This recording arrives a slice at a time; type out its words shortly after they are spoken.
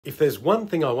If there's one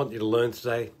thing I want you to learn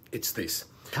today, it's this.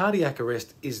 Cardiac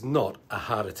arrest is not a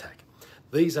heart attack.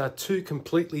 These are two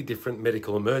completely different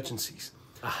medical emergencies.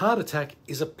 A heart attack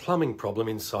is a plumbing problem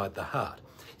inside the heart.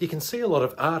 You can see a lot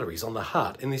of arteries on the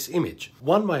heart in this image.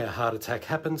 One way a heart attack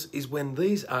happens is when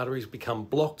these arteries become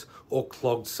blocked or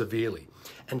clogged severely,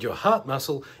 and your heart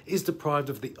muscle is deprived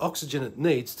of the oxygen it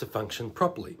needs to function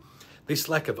properly. This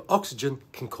lack of oxygen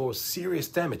can cause serious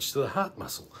damage to the heart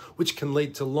muscle, which can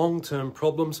lead to long-term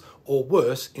problems or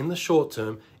worse in the short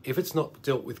term if it's not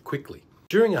dealt with quickly.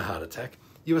 During a heart attack,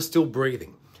 you are still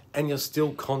breathing and you're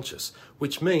still conscious,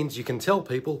 which means you can tell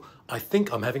people, "I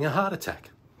think I'm having a heart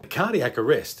attack." A cardiac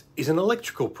arrest is an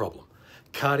electrical problem.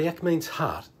 Cardiac means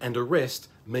heart and arrest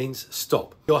means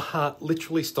stop. Your heart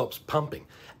literally stops pumping,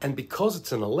 and because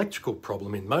it's an electrical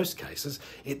problem in most cases,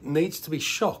 it needs to be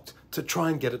shocked to try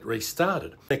and get it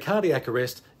restarted. In a cardiac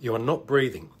arrest, you are not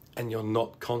breathing and you're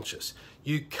not conscious.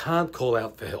 You can't call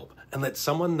out for help and let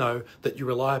someone know that you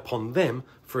rely upon them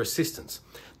for assistance.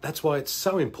 That's why it's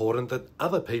so important that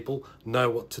other people know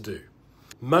what to do.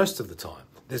 Most of the time,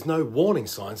 there's no warning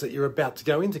signs that you're about to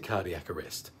go into cardiac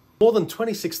arrest. More than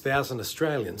 26,000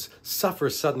 Australians suffer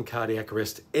a sudden cardiac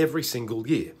arrest every single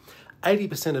year.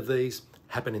 80% of these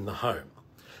happen in the home.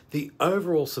 The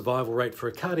overall survival rate for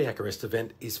a cardiac arrest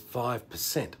event is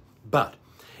 5%. But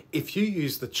if you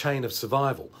use the chain of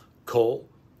survival, call,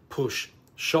 push,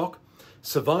 shock,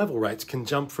 survival rates can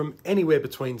jump from anywhere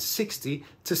between 60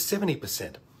 to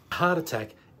 70%. A heart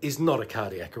attack is not a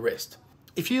cardiac arrest.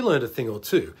 If you learned a thing or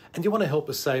two and you want to help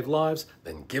us save lives,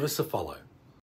 then give us a follow.